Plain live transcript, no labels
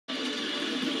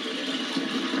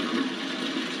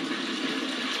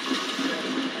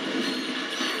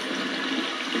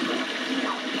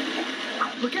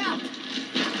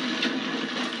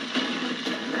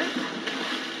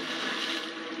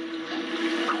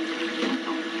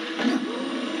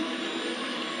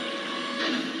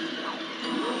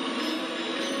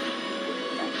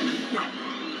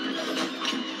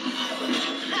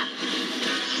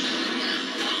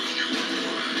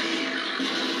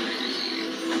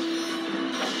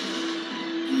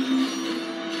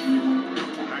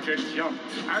just jumped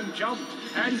and jumped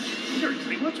and...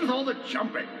 Seriously, what's with all the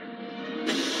jumping?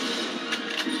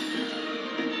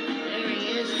 There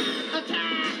he is.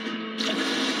 Attack!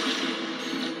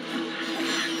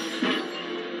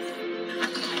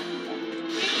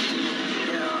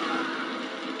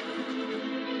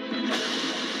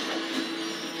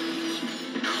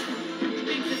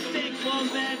 Big mistake,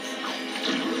 Wombats.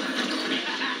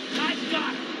 I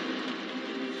got him.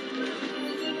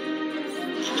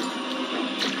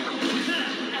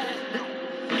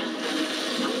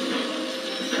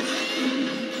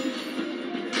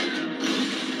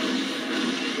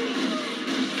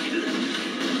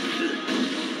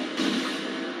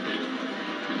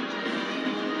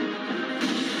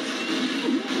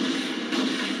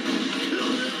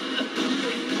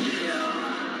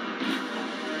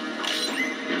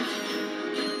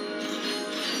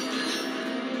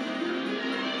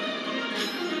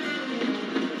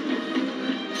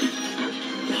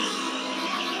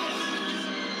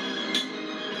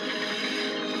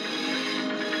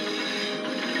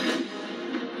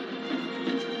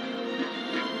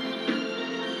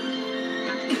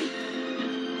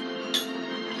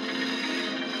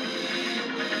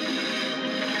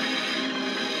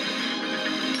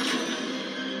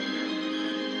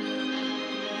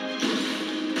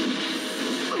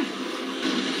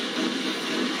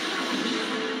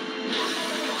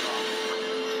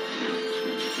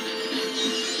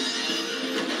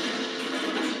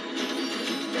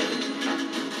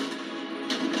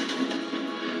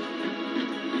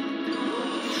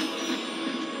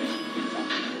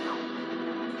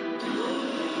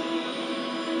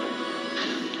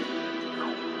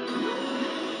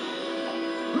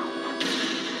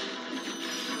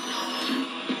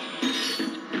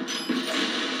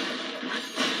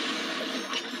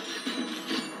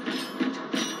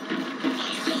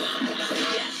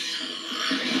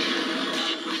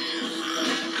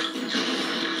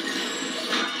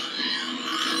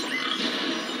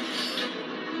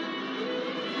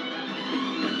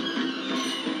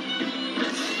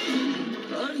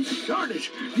 Darn it!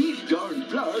 These darn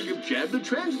Blarg have jammed the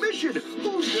transmission!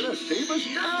 Who's gonna save us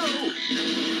now?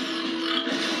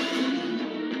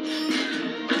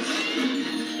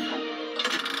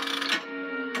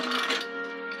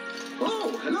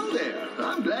 Oh, hello there.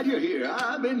 I'm glad you're here.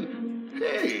 I've been...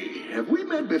 Hey, have we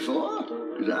met before?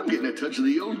 Because I'm getting a touch of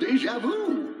the old deja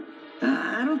vu.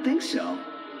 I don't think so.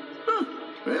 Huh.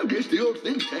 Well, guess the old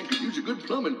think tank could use a good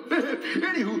plumbing.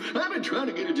 Anywho, I've been trying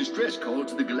to get a distress call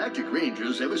to the Galactic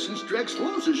Rangers ever since Drax's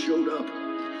forces showed up.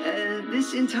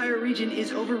 This entire region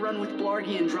is overrun with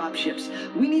Blargian dropships.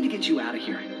 We need to get you out of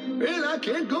here. Well, I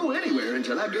can't go anywhere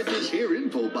until I get this here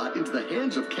infobot into the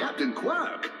hands of Captain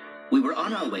Quark. We were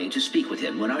on our way to speak with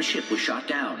him when our ship was shot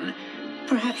down.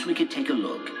 Perhaps we could take a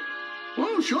look.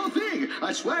 Oh, sure thing.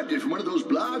 I swapped it from one of those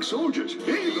Blarg soldiers.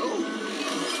 Here you go.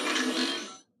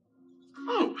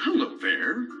 Oh, hello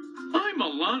there. I'm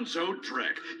Alonzo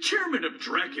Drek, chairman of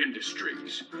Drek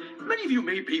Industries. Many of you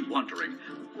may be wondering,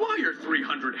 why are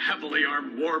 300 heavily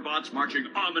armed warbots marching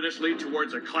ominously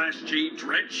towards a Class G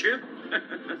dread ship?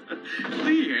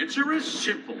 The answer is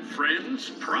simple, friends.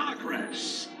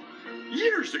 Progress.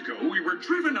 Years ago, we were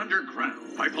driven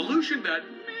underground by pollution that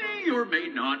may or may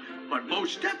not, but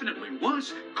most definitely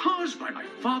was, caused by my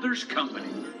father's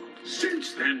company.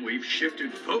 Since then, we've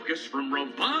shifted focus from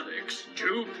robotics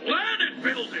to planet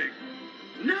building.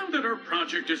 Now that our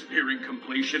project is nearing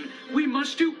completion, we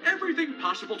must do everything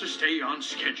possible to stay on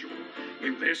schedule.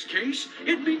 In this case,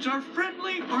 it means our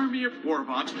friendly army of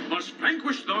warbots must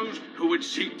vanquish those who would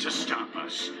seek to stop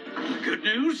us. The good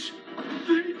news?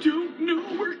 They don't know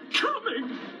we're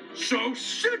coming. So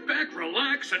sit back,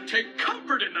 relax, and take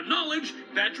comfort in the knowledge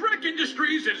that Drek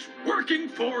Industries is working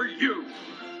for you.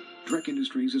 Drek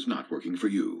Industries is not working for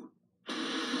you.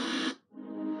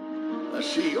 I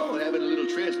see you're having a little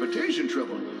transportation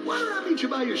trouble. Why don't I meet you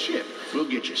by your ship? We'll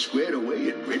get you squared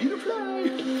away and ready to fly.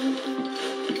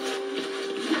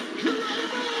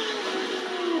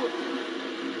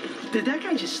 Did that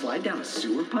guy just slide down a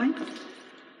sewer pipe?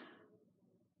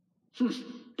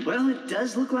 Well, it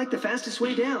does look like the fastest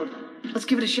way down. Let's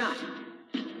give it a shot.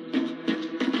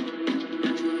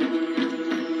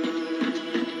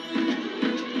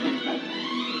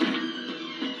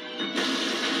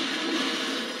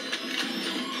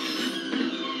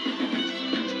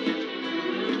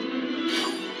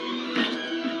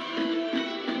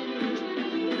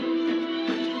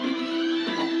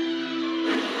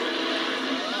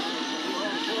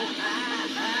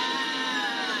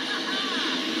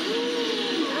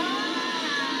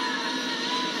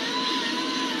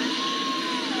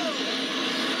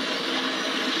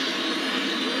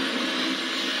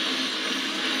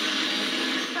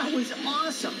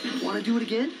 Want to do it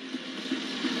again?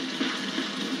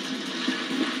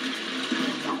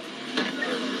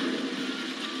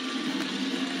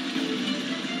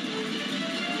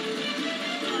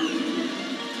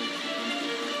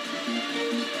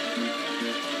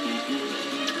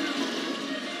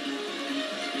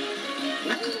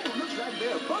 Looks like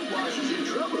Mayor Bugwash is in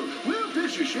trouble. We'll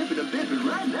fix your ship in a bit, but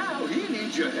right now he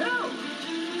needs your help.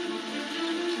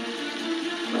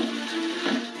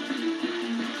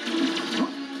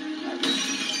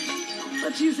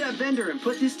 Let's use that vendor and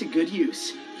put this to good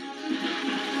use.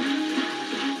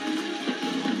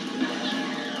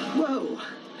 Whoa,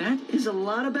 that is a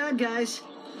lot of bad guys.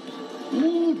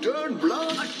 Ooh, darn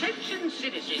blood. Attention,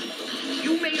 citizens.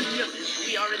 You may have noticed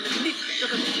we are in the midst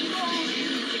of a small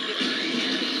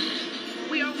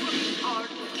insignificant. We are working hard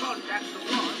to contact the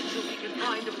boss so we can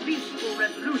find a peaceful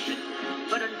resolution.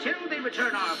 But until they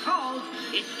return our calls,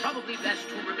 it's probably best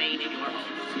to remain in your homes.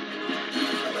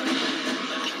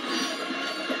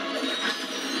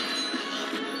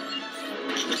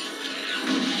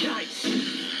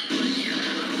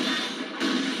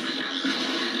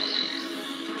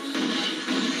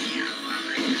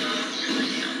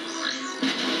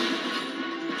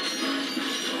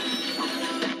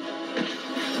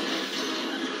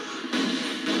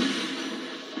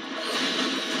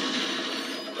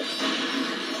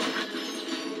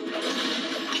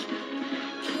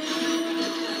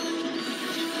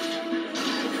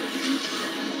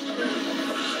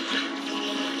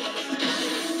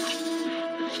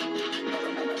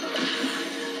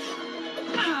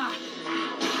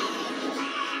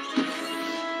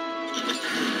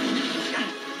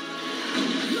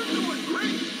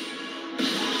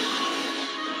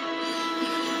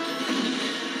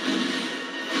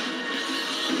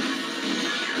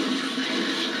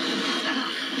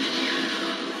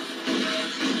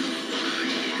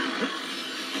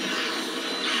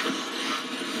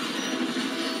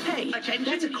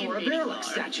 That's a Cora Verilic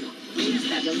statue. Use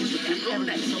that to use the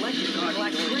ever selected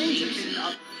Galactic Rangers.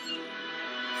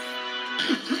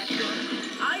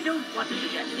 I don't want to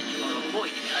suggest that you are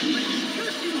avoiding us, but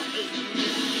just in case you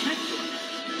didn't catch us,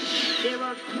 there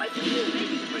are quite a few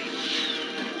waiting for you.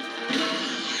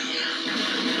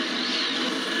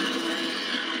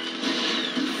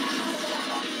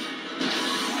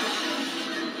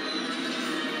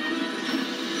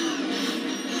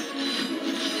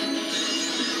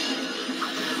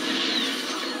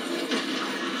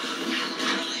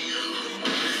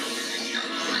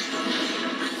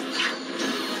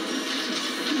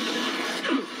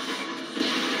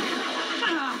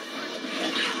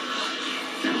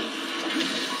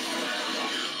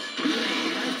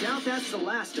 That's the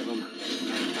last of them.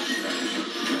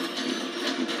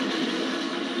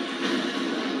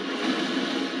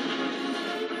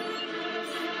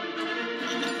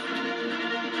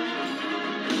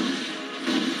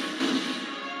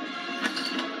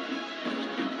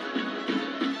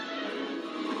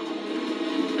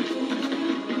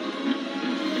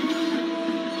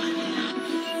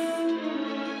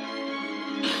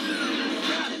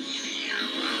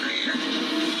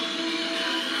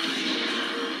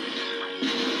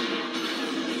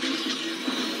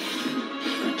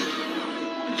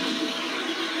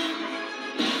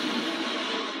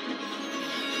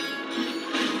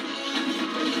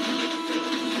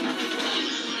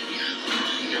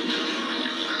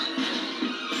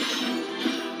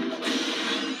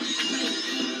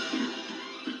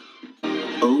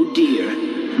 Oh dear,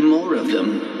 more of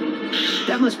them.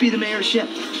 That must be the mayor's ship.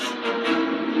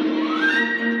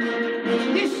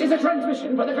 This is a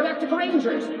transmission for the Galactic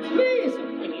Rangers. Please,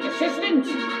 we need assistance.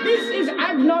 This is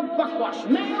Agnog Buckwash,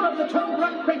 mayor of the Toad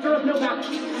Crater of Novak.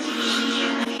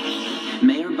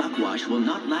 Mayor Buckwash will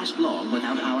not last long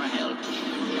without our help.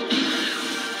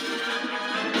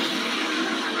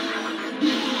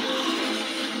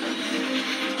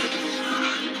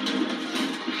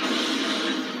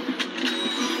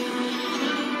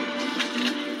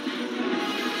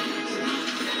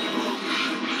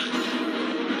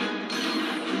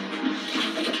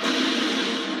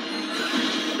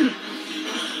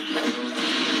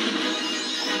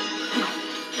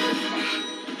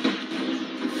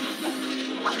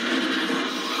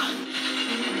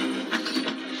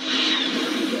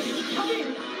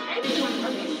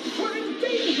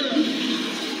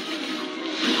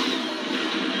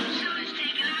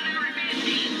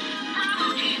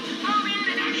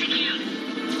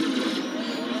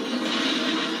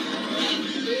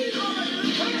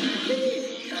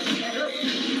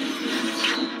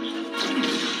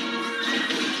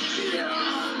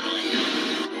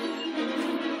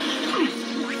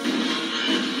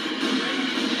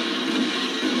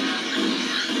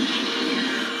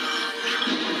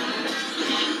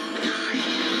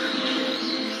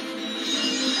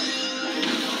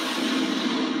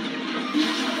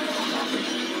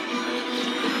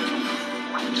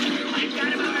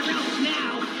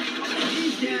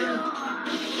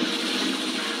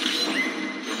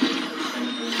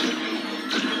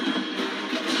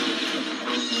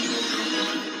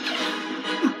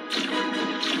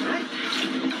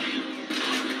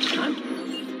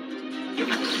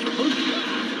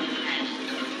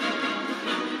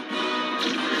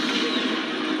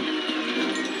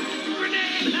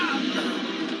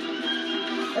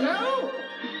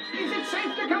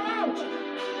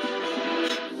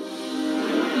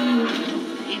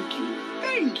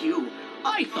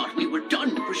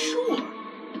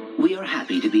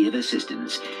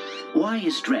 assistance. Why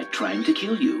is Drek trying to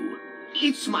kill you?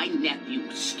 It's my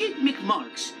nephew, Skid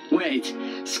McMarks. Wait,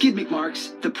 Skid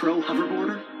McMarks, the pro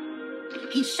hoverboarder?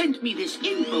 He sent me this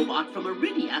infobot from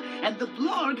Iridia, and the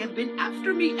Blarg have been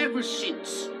after me ever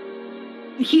since.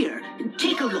 Here,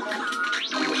 take a look.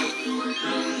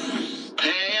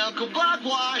 Hey, Uncle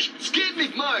Buckwash, Skid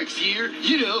McMarks here.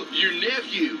 You know, your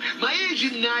nephew. My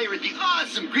agent and I are at the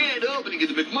awesome grand opening of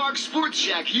the McMarks Sports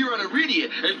Shack here on Iridia,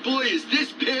 and boy, is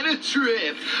this been a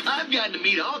trip. I've gotten to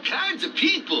meet all kinds of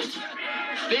people.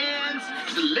 Fans,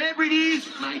 celebrities,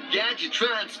 my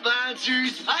Gadgetron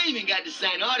sponsors. I even got to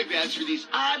sign autographs for these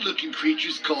odd-looking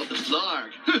creatures called the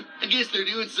Blarg. I guess they're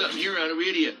doing something here on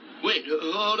Iridia. Wait,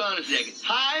 hold on a second.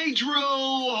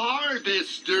 Hydro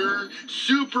Harvester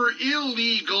Super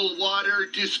Illegal Water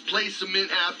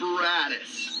Displacement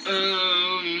Apparatus.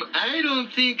 I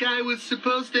don't think I was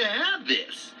supposed to have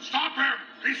this. Stop him!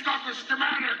 He's got the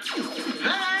schematics!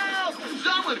 Help!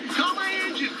 Someone, call my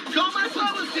agent! Call my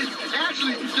publicist!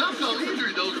 Actually, don't call either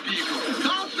of those people.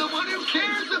 Call someone who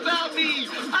cares about me!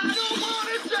 I don't want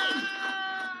to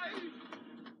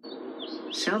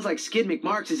die! Sounds like Skid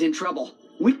McMarks is in trouble.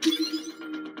 You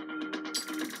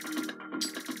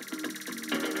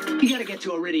gotta get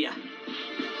to Iridia.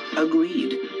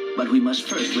 Agreed. But we must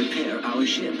first repair our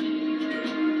ship.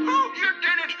 Oh, you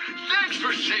did it! Thanks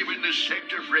for saving the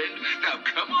sector, friend. Now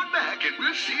come on back and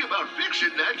we'll see about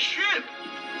fixing that ship.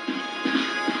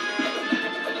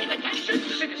 Attention,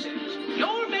 citizens.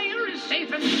 Your mayor is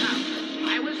safe and sound.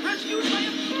 I was rescued by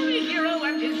a furry hero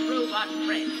and his robot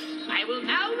friend. I will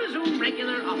now resume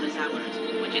regular office hours,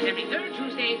 which is every third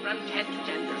Tuesday from 10 to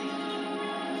 10:30.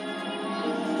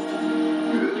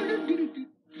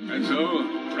 And so,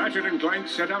 Ratchet and Clank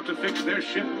set out to fix their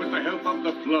ship with the help of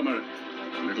the plumber.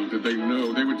 Little did they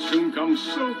know they would soon come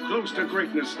so close to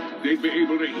greatness, they'd be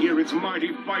able to hear its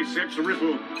mighty biceps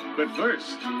ripple. But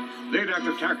first, they'd have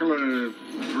to tackle a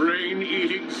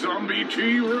brain-eating zombie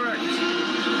T-Rex.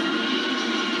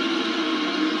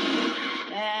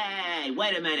 Hey,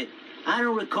 wait a minute. I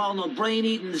don't recall no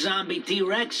brain-eating zombie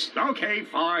T-Rex. Okay,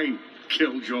 fine.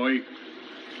 Killjoy.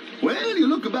 Well, you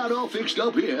look about all fixed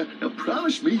up here. Now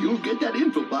promise me you'll get that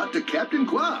infobot to Captain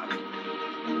Quark.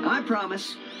 I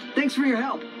promise. Thanks for your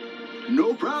help.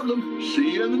 No problem.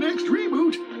 See you in the next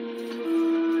reboot.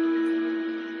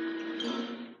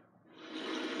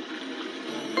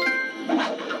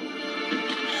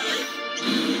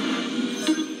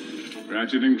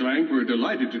 Ratchet and Clank were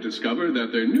delighted to discover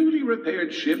that their newly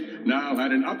repaired ship now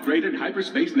had an upgraded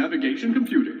hyperspace navigation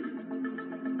computer.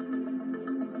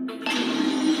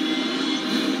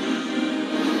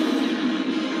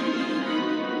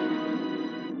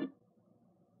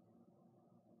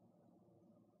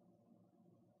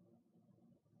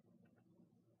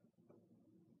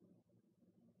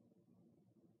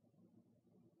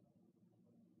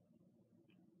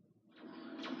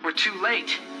 We're too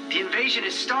late. The invasion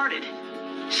has started.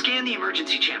 Scan the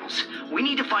emergency channels. We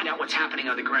need to find out what's happening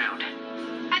on the ground.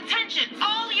 Attention,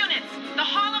 all units! The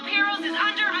Hall of Heroes is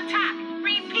under attack.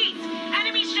 Repeat,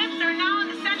 enemy ships are now in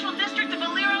the central district of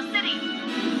Valero City.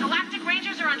 Galactic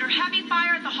Rangers are under heavy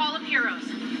fire at the Hall of Heroes.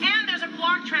 And there's a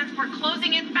Blarg transport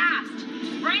closing in fast.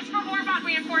 Brace for Warbot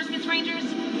reinforcements, Rangers.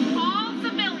 All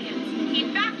civilians,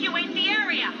 evacuate the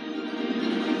area.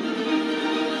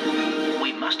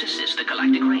 We must assist the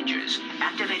Galactic Rangers,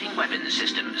 activating weapons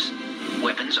systems.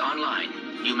 Weapons online.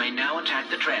 You may now attack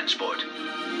the transport.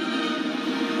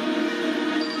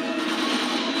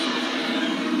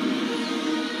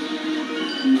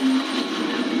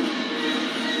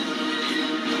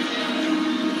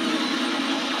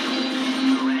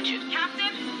 Ratchet.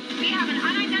 Captain, we have an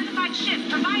unidentified ship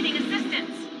providing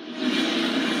assistance.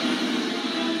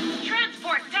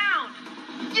 Transport down.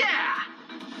 Yeah!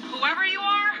 Whoever you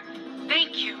are,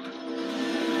 thank you.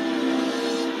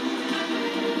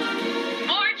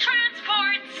 More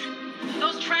transports!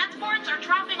 Those transports are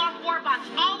dropping off warbots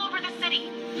all over the city.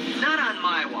 Not on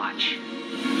my watch.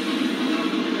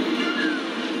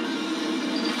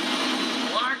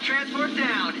 Blarg transport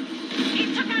down.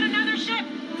 He took out another ship.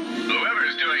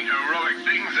 Whoever's doing heroic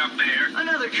things up there.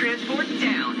 Another transport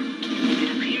down.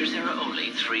 It appears there are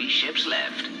only 3 ships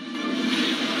left.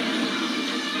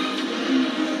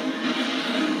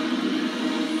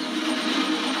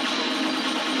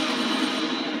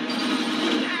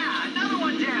 Yeah, another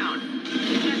one down.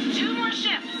 Just 2 more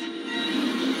ships.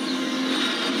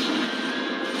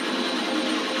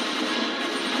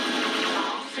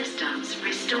 All systems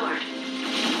restored.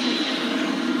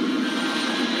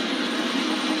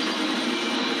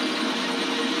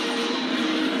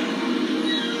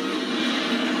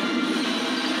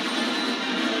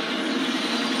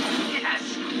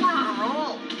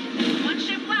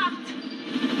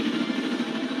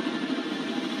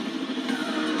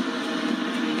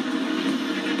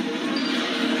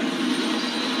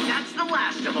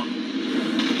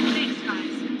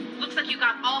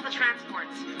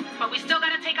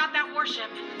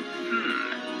 warship.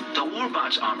 The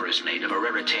warbot's armor is made of a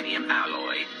raritanium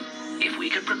alloy. If we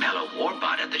could propel a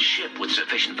warbot at the ship with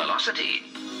sufficient velocity,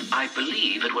 I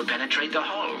believe it would penetrate the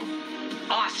hull.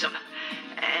 Awesome.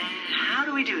 How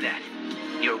do we do that?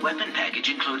 Your weapon package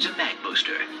includes a mag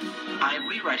booster. I'm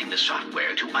rewriting the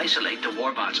software to isolate the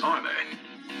warbot's armor.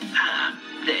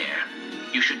 There.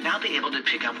 You should now be able to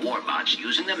pick up warbots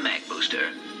using the mag booster.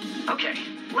 Okay,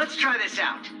 let's try this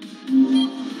out.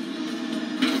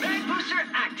 Mag booster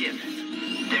active.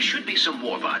 There should be some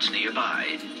warbots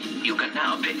nearby. You can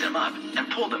now pick them up and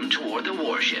pull them toward the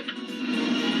warship.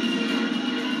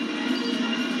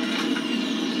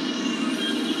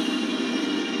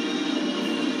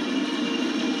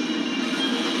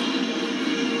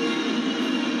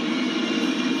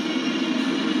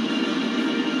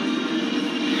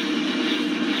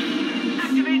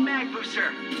 Activate mag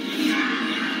booster.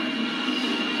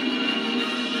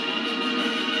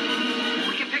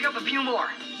 We can pick up a few more.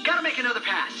 Gotta make another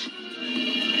pass.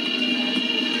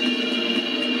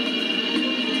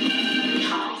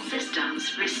 All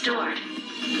systems restored.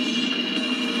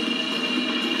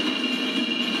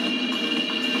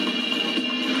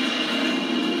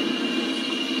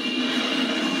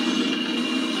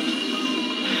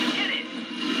 Hit it.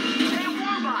 Hey,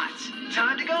 warbots.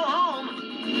 Time to go home.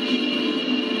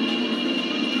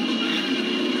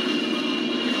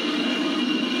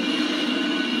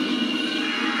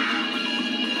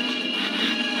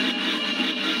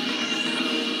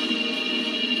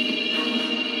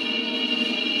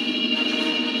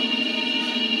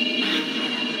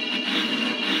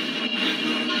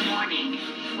 Warning.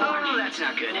 Oh, that's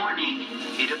not good. Warning.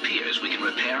 It appears we can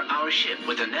repair our ship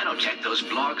with the nanotech those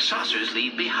blog saucers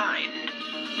leave behind.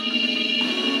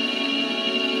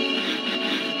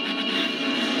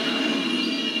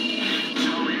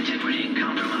 Hull integrity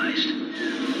compromised.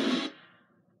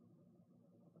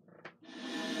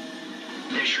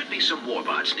 There should be some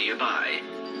warbots nearby.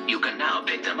 You can now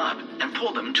pick them up and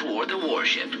pull them toward the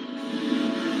warship.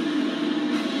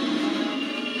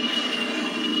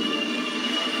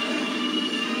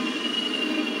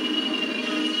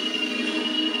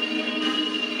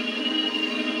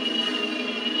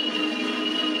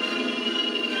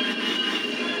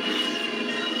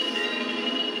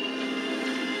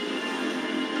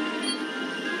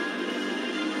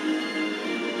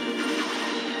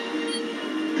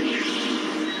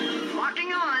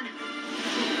 Locking on.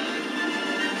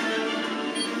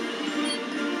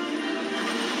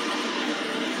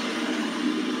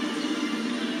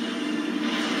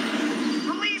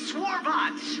 Release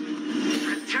warbots.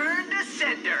 Return to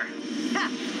sender. Ha.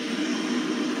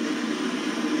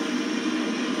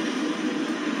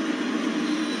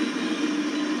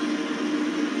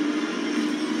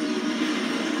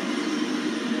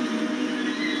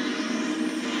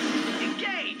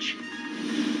 Engage.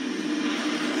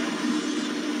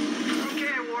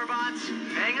 Okay, warbots.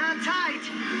 Hang on tight.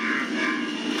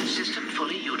 System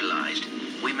fully utilized.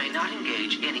 We may not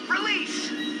engage any...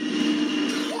 Release!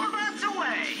 Warbots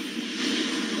away!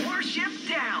 Warship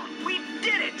down! We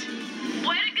did it!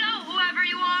 Way to go, whoever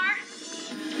you are!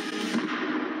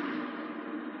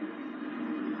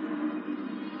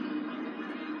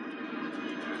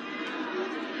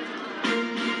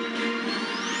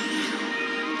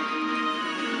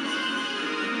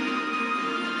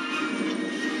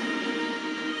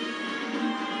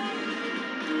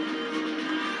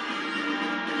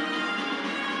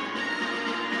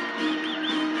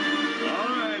 All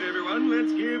right, everyone,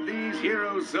 let's give these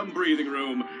heroes some breathing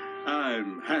room.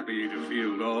 I'm happy to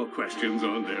field all questions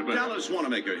on there, but... Dallas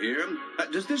Wanamaker here.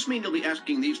 Does this mean you'll be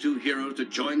asking these two heroes to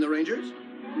join the Rangers?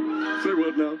 Say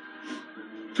what now?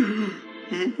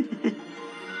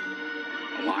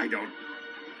 Well, I don't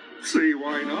see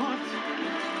why not.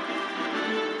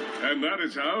 And that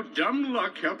is how dumb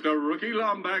luck helped a rookie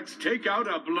Lombax take out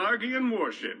a Blargian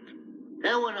warship.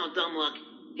 That wasn't no dumb luck.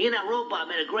 He and that robot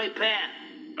made a great pair.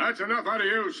 That's enough out of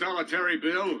you, solitary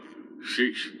Bill.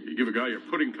 Sheesh, you give a guy your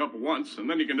pudding cup once, and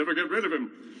then you can never get rid of him.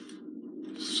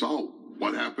 So,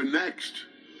 what happened next?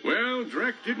 Well,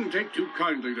 Drek didn't take too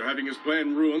kindly to having his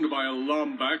plan ruined by a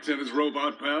Lombax and his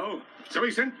robot pal. So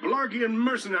he sent Blargian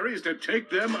mercenaries to take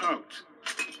them out.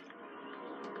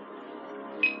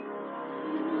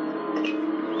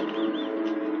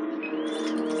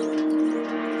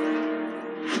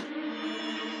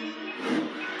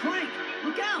 Clank,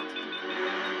 look out!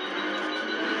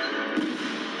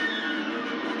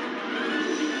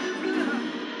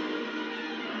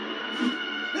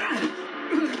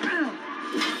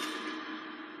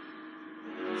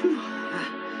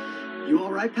 You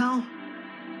all right, pal?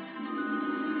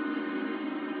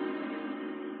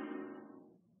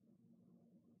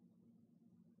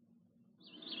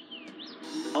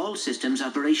 all systems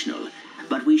operational,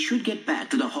 but we should get back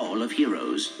to the Hall of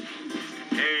Heroes.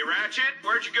 Hey, Ratchet,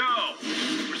 where'd you go?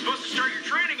 We're supposed to start your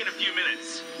training in a few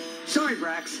minutes. Sorry,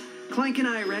 Brax. Clank and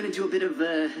I ran into a bit of,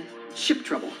 ship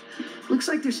trouble. Looks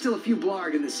like there's still a few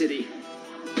blarg in the city.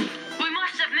 We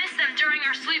must have missed them during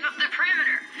our sweep of the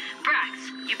perimeter.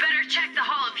 Brax, you better check the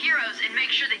Hall of Heroes and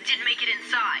make sure they didn't make it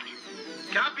inside.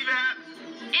 Copy that.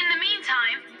 In the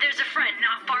meantime, there's a friend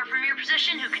not far from your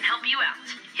position who can help you out.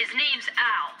 His name's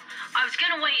Al. I was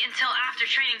gonna wait until after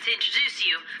training to introduce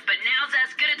you, but now's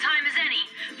as good a time as any.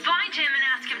 Find him and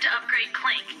ask him to upgrade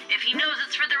Clank. If he knows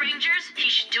it's for the Rangers, he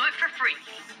should do it for free.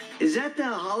 Is that the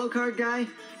holocard guy?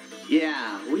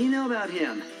 Yeah, we know about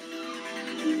him.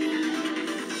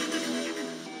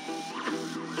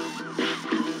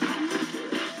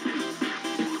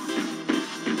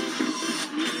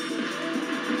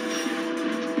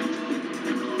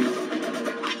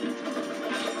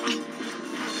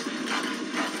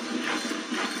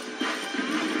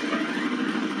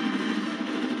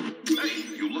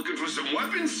 Some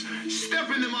weapons? Step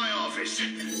into my office.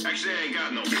 Actually, I ain't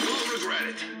got no. You'll regret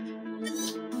it.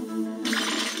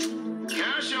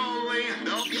 Cash only.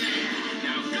 No.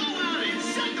 Now go out and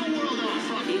set the world on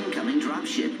fire. Incoming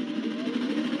dropship.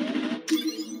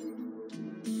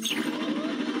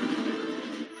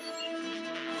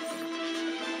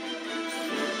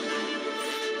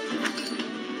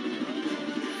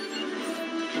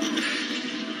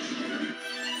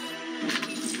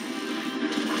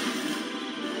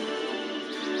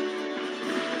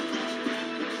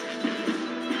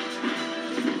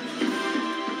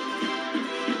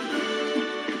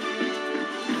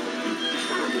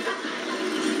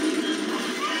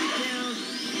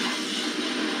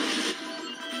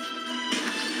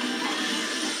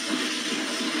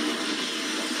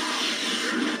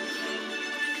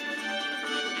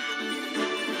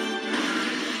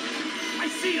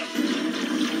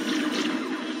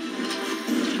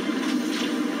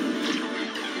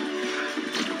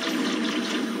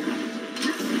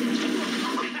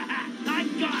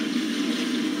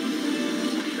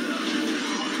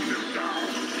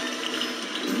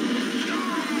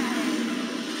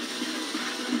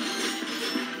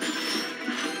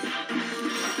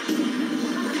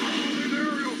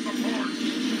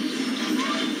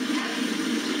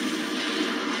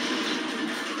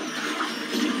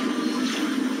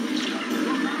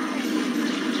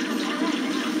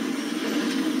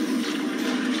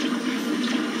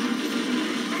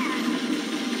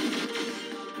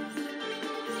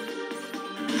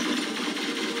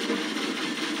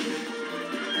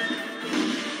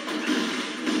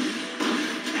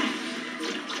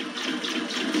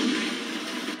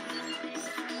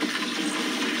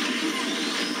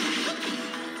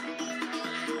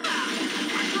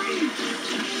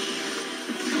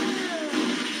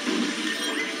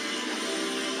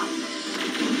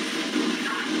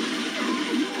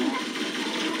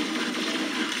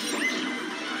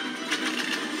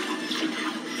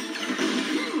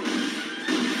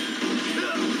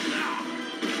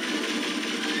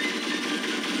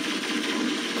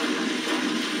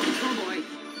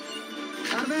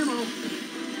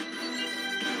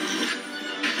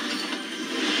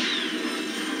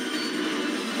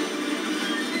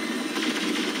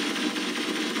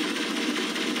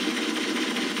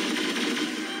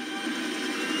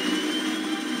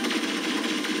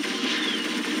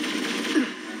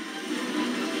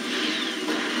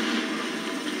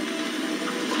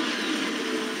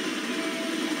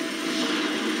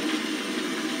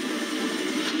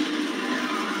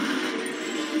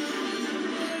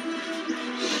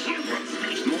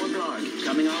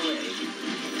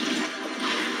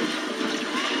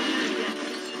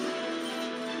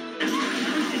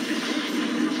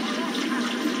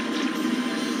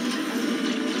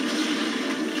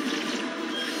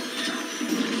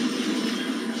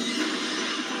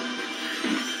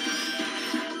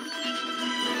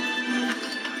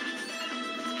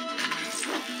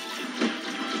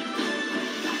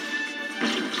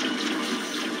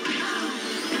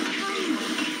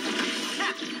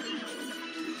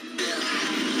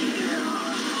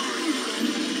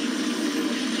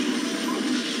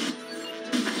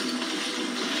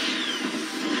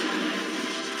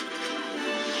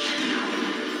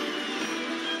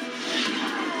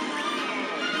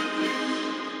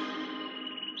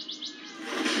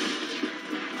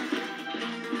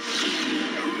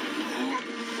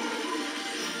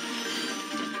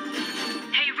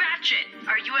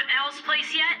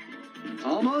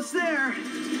 Almost there.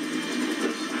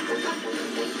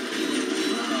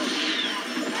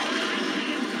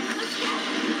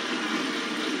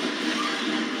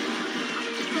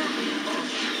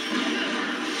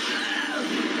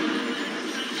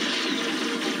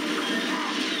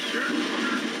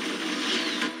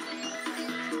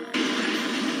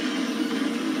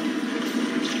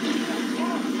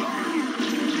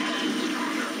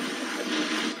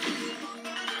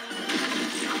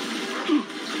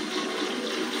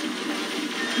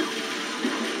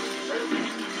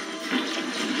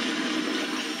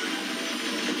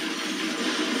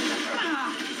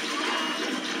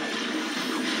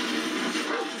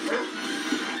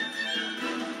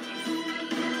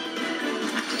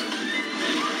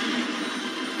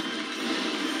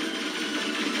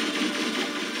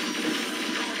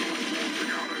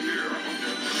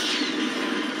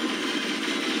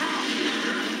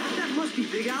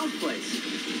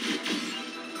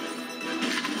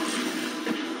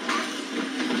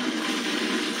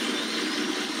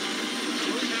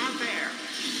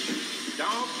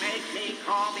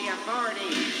 authority.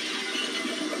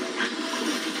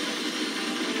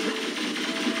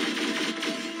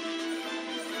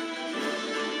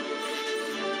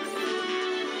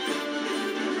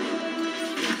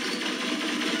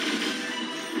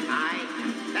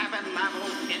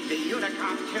 Into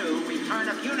Unicom 2, Return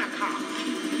of Unicom.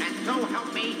 And so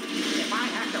help me, if I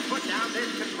have to put down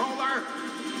this controller...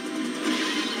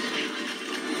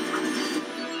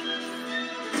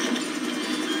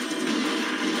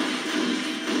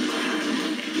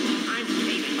 I'm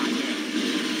saving my day.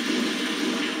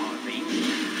 Pausing.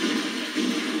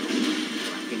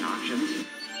 Selecting options.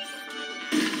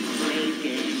 Save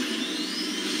game.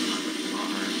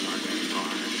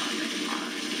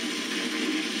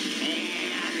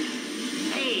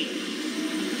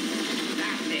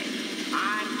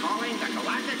 The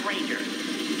Galactic Rangers.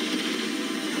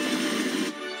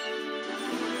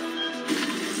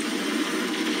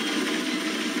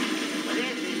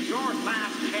 This is your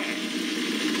last chance.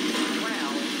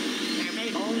 Well, there may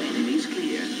be... All enemies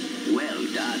clear. Well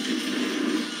done.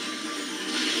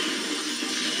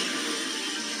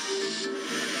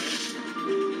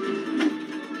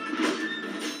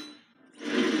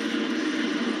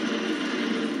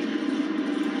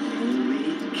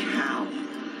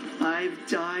 I've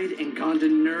died and gone to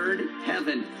nerd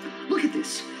heaven. Look at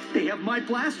this. They have my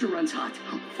blaster runs hot.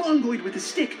 Fungoid with a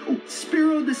stick. Oh,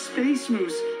 Spiro the Space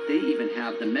Moose. They even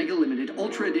have the Mega Limited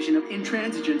Ultra Edition of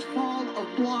Intransigence Fall of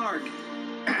Blarg.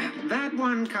 That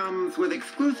one comes with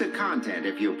exclusive content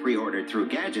if you pre-ordered through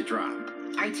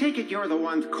Gadgetron. I take it you're the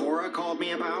ones Cora called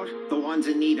me about? The ones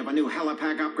in need of a new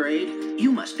helipack upgrade?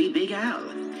 You must be Big Al.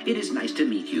 It is nice to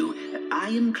meet you. I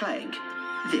am Clank.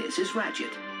 This is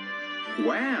Ratchet.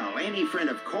 Well, any friend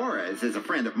of Cora's is a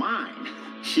friend of mine.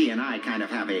 She and I kind of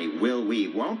have a will we,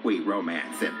 won't we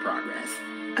romance in progress.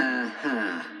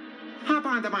 Uh-huh. Hop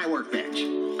onto my workbench.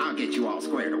 I'll get you all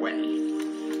squared away.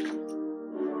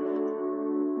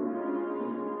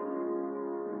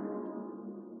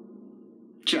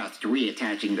 Just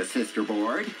reattaching the sister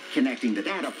board, connecting the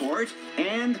data port,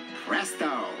 and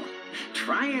presto!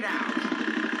 Try it out.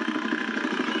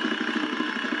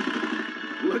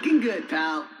 Looking good,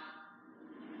 pal.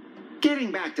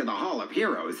 Getting back to the Hall of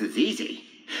Heroes is easy.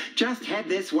 Just head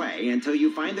this way until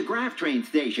you find the Graph Train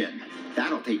station.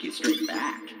 That'll take you straight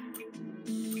back.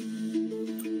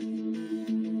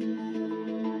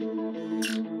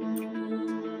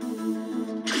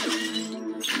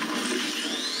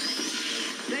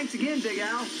 Thanks again, Big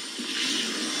Al.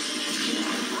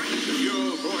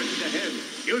 Secure forces ahead,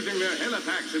 using their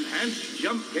helipack's enhanced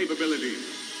jump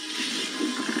capabilities.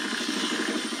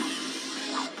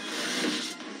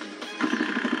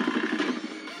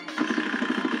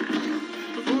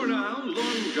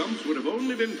 Jumps would have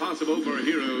only been possible for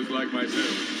heroes like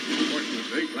myself.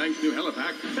 Fortunately, Clank's new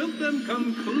helipack helped them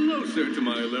come closer to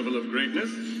my level of greatness.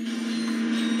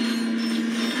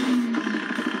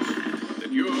 The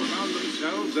duo found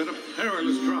themselves at a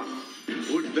perilous drop.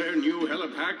 Would their new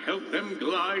helipack help them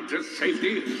glide to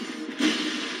safety?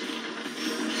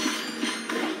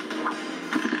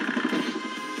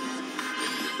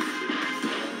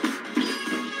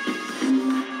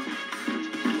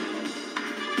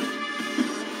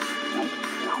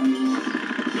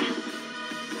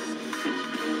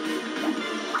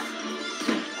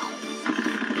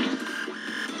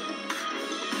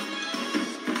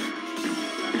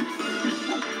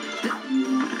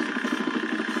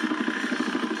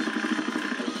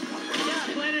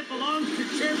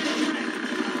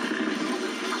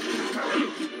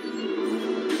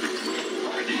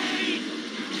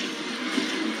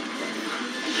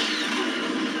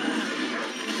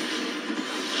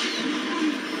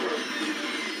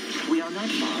 We are not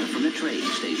far from the train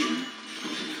station.